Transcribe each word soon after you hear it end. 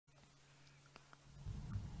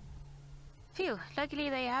Phew, luckily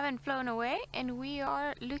they haven't flown away, and we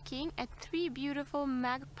are looking at 3 beautiful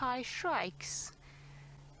Magpie Shrikes.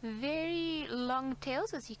 Very long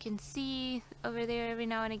tails, as you can see over there every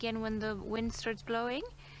now and again when the wind starts blowing.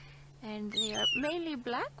 And they are mainly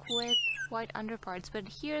black with white underparts, but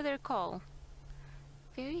hear their call.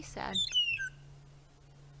 Very sad.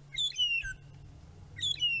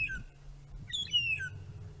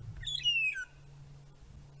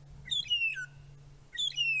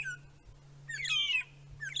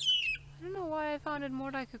 I don't know why I found it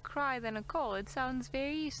more like a cry than a call. It sounds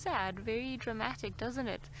very sad, very dramatic, doesn't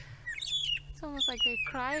it? It's almost like they're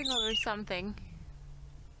crying over something.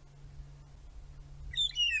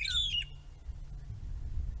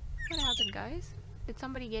 What happened, guys? Did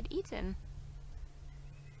somebody get eaten?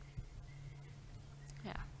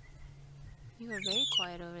 Yeah. You were very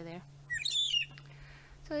quiet over there.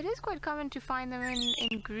 So it is quite common to find them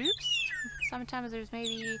in groups. Sometimes there's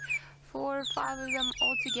maybe 4 or 5 of them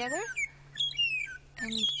all together.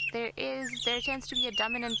 And there tends to be a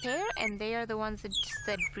dominant pair, and they are the ones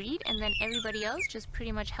that breed, and then everybody else just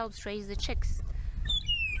pretty much helps raise the chicks.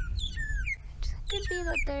 It could be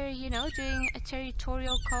that they're, you know, doing a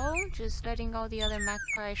territorial call, just letting all the other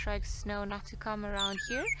magpie shrikes know not to come around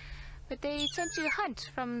here, but they tend to hunt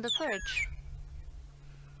from the perch.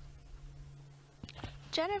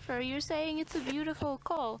 Jennifer, you're saying it's a beautiful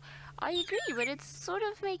call. I agree, but it's sort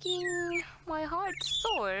of making my heart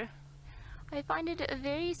sore. I find it a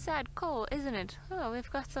very sad call, isn't it? Oh,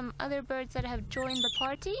 we've got some other birds that have joined the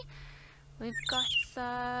party. We've got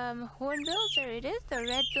some hornbills. There it is, the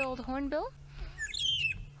red-billed hornbill.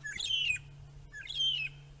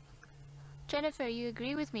 Jennifer, you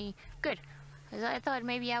agree with me? Good. Because I thought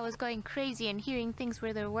maybe I was going crazy and hearing things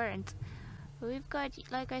where there weren't. But we've got,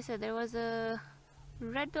 like I said, there was a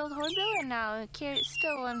red-billed hornbill, and now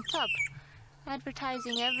still on top,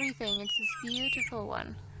 advertising everything. It's this beautiful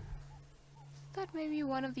one. Thought maybe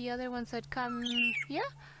one of the other ones had come. Yeah,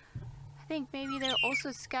 I think maybe they're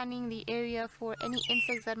also scanning the area for any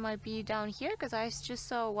insects that might be down here, because I just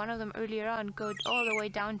saw one of them earlier on go all the way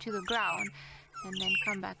down to the ground and then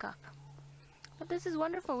come back up. But this is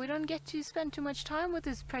wonderful. We don't get to spend too much time with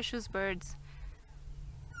these precious birds.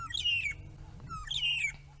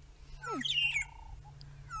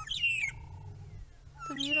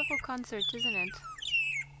 It's a beautiful concert, isn't it?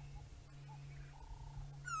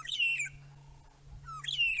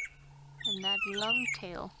 And that long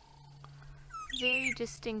tail, very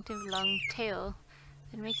distinctive long tail,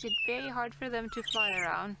 it makes it very hard for them to fly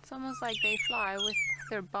around. It's almost like they fly with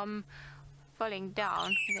their bum falling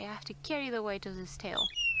down. They have to carry the weight of this tail.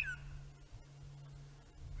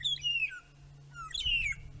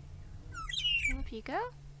 Up you go.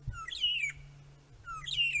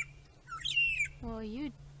 Well,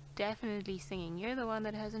 you definitely singing. You're the one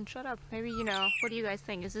that hasn't shut up. Maybe, you know, what do you guys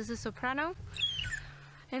think? Is this a soprano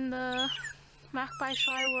in the Magpie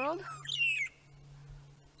Shrike world?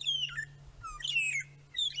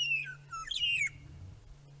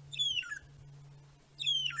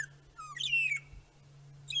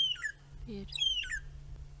 Weird.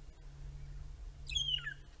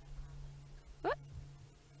 What?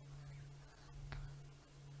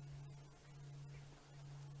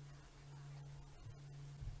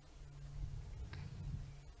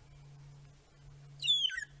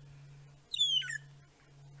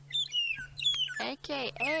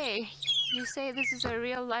 Okay, hey, you say this is a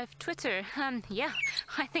real life Twitter. Yeah,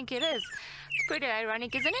 I think it is. It's pretty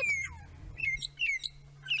ironic, isn't it?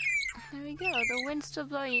 There we go, the wind's still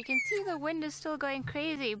blowing. You can see the wind is still going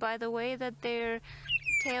crazy by the way that their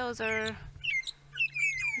tails are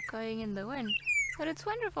going in the wind. But it's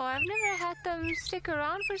wonderful. I've never had them stick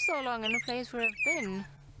around for so long in a place where I've been.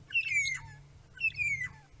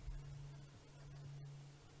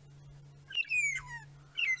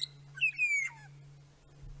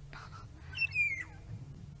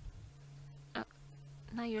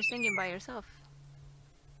 Now you're singing by yourself.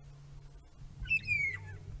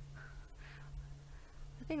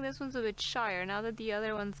 I think this one's a bit shyer. Now that the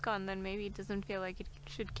other one's gone, then maybe it doesn't feel like it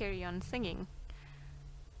should carry on singing.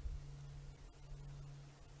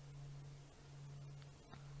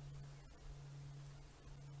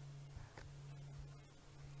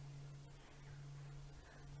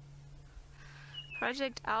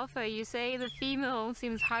 Project Alpha, you say the female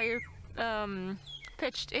seems higher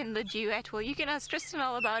pitched in the duet. Well, you can ask Tristan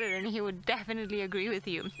all about it and he would definitely agree with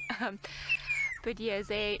you. But yes,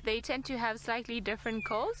 they tend to have slightly different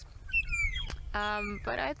calls.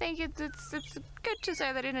 But I think it's good to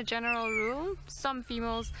say that in a general rule, some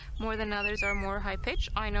females more than others are more high pitched.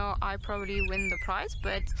 I know I probably win the prize,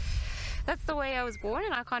 but That's the way I was born,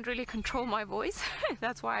 and I can't really control my voice.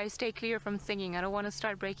 That's why I stay clear from singing. I don't want to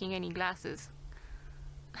start breaking any glasses.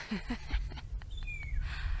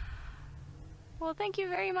 Well, thank you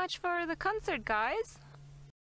very much for the concert, guys.